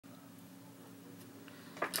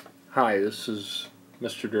Hi, this is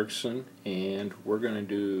Mr. Dirksen, and we're going to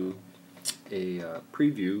do a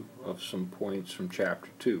preview of some points from Chapter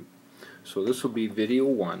 2. So this will be Video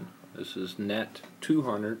 1. This is Net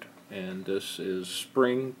 200, and this is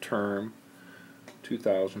Spring Term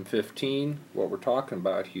 2015. What we're talking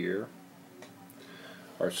about here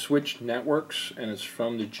are switched networks, and it's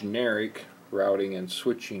from the generic Routing and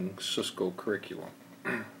Switching Cisco curriculum.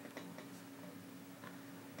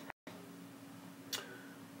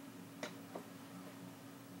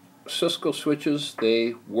 Cisco switches,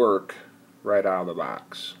 they work right out of the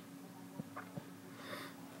box.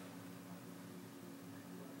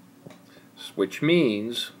 Which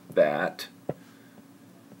means that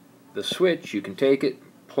the switch, you can take it,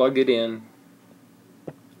 plug it in,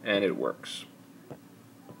 and it works.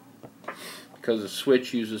 Because the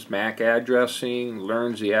switch uses MAC addressing,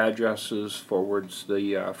 learns the addresses, forwards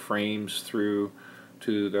the frames through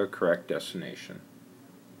to their correct destination.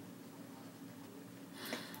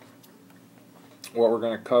 What we're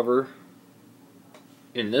going to cover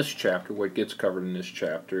in this chapter, what gets covered in this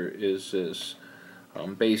chapter, is this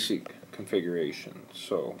basic configuration.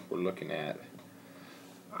 So we're looking at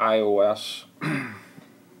iOS,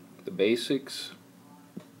 the basics,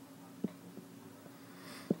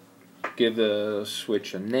 give the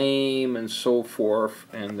switch a name and so forth,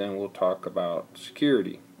 and then we'll talk about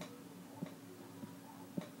security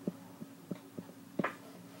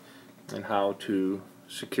and how to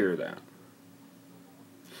secure that.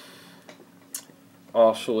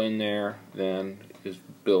 Also in there then is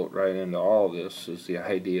built right into all this is the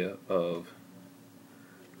idea of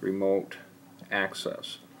remote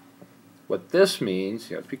access. What this means,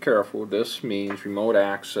 you have to be careful, this means remote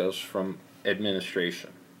access from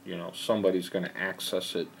administration. You know, somebody's going to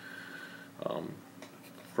access it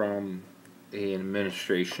from an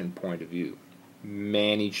administration point of view.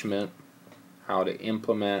 Management, how to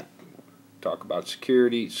implement, talk about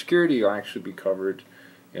security. Security will actually be covered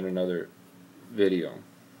in another video.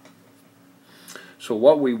 So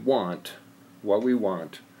what we want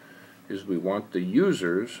is we want the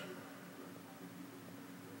users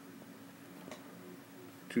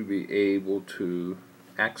to be able to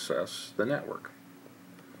access the network.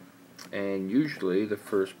 And usually the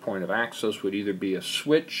first point of access would either be a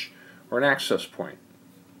switch or an access point,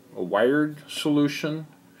 a wired solution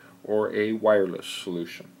or a wireless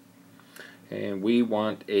solution. And we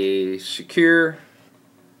want a secure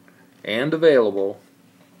and available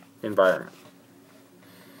environment.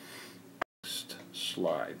 Next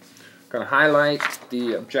slide. I'm going to highlight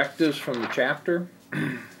the objectives from the chapter.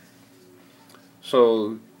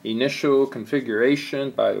 So, initial configuration,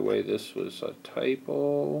 by the way, this was a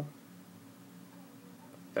typo.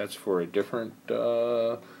 That's for a different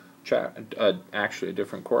actually a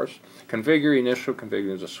different course. Configure initial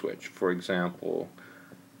configure as a switch. For example,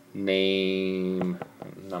 name,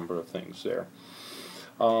 a number of things there.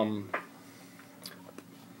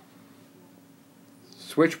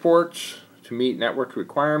 Switch ports to meet network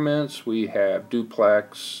requirements. We have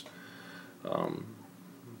duplex,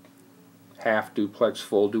 half duplex,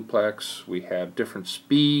 full duplex. We have different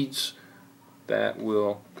speeds that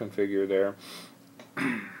we'll configure there.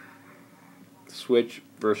 Switch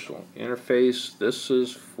virtual interface. This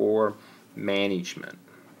is for management.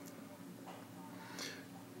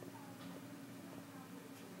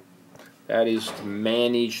 That is to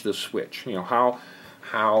manage the switch. You know,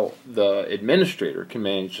 how the administrator can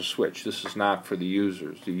manage the switch. This is not for the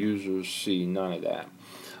users. The users see none of that.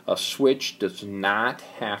 A switch does not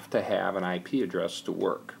have to have an IP address to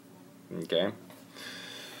work. Okay?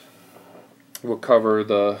 We'll cover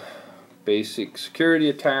the basic security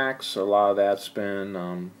attacks. A lot of that's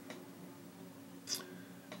been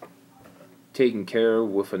taken care of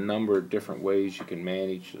with a number of different ways you can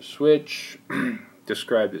manage the switch.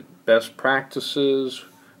 Describe the best practices,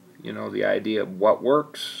 you know, the idea of what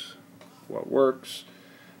works,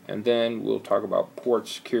 and then we'll talk about port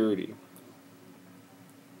security.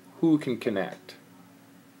 Who can connect?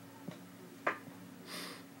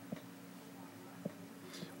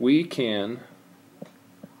 We can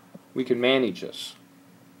manage this.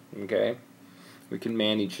 Okay, we can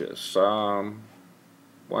manage this.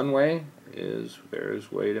 One way is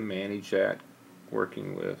there's a way to manage that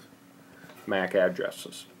working with MAC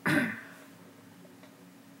addresses.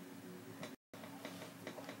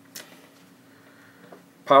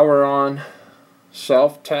 Power on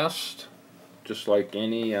self-test, just like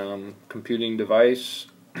any computing device.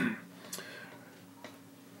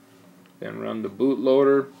 Then run the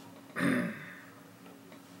bootloader.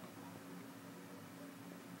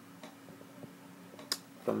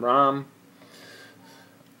 From ROM.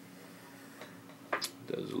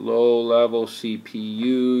 Does low-level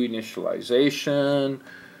CPU initialization,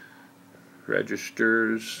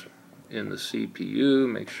 registers in the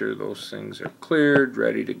CPU, make sure those things are cleared,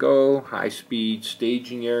 ready to go, high-speed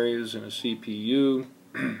staging areas in a CPU.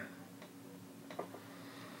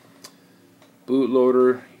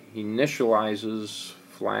 Bootloader initializes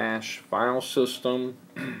flash file system.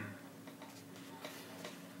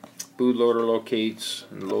 Bootloader locates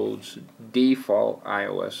and loads default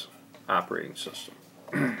iOS operating system.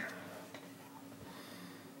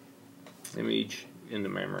 Image into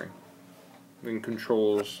memory. And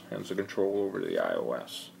controls, has a control over the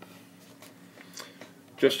iOS.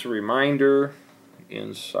 Just a reminder,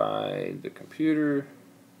 inside the computer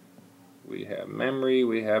we have memory.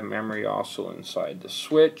 We have memory also inside the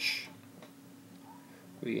switch.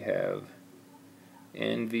 We have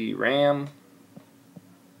NVRAM.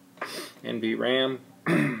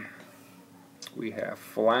 We have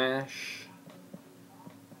flash,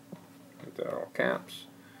 with that all caps,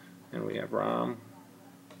 and we have ROM.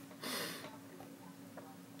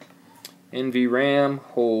 NVRAM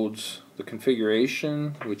holds the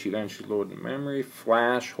configuration, which eventually load in memory.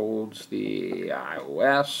 Flash holds the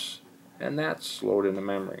iOS, and that's loaded into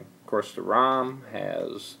memory. Of course, the ROM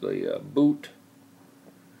has the boot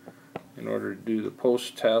in order to do the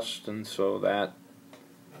post test, and so that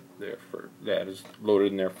is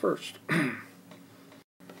loaded in there first.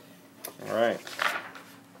 All right.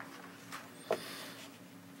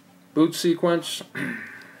 Boot sequence.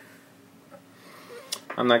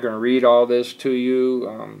 I'm not going to read all this to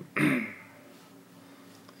you.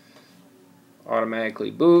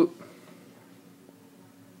 Automatically boot.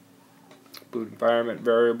 Boot environment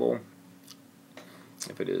variable.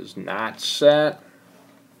 If it is not set,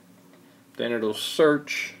 then it'll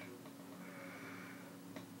search.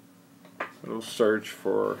 It'll search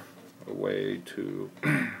for a way to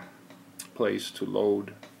place to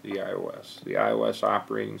load the iOS. The iOS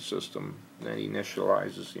operating system then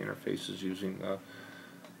initializes the interfaces using the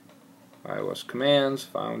iOS commands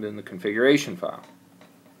found in the configuration file,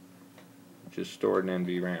 which is stored in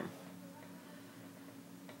NVRAM.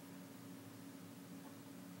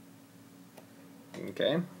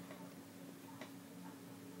 Okay.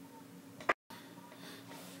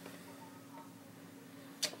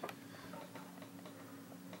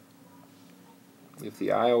 If the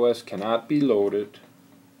iOS cannot be loaded,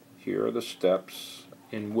 here are the steps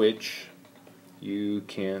in which you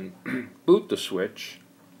can boot the switch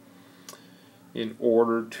in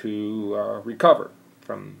order to recover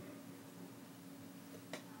from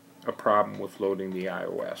a problem with loading the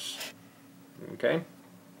iOS. Okay?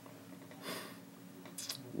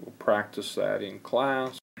 We'll practice that in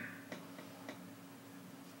class.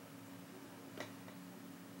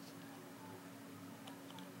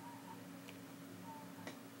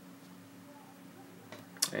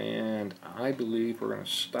 And I believe we're going to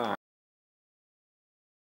stop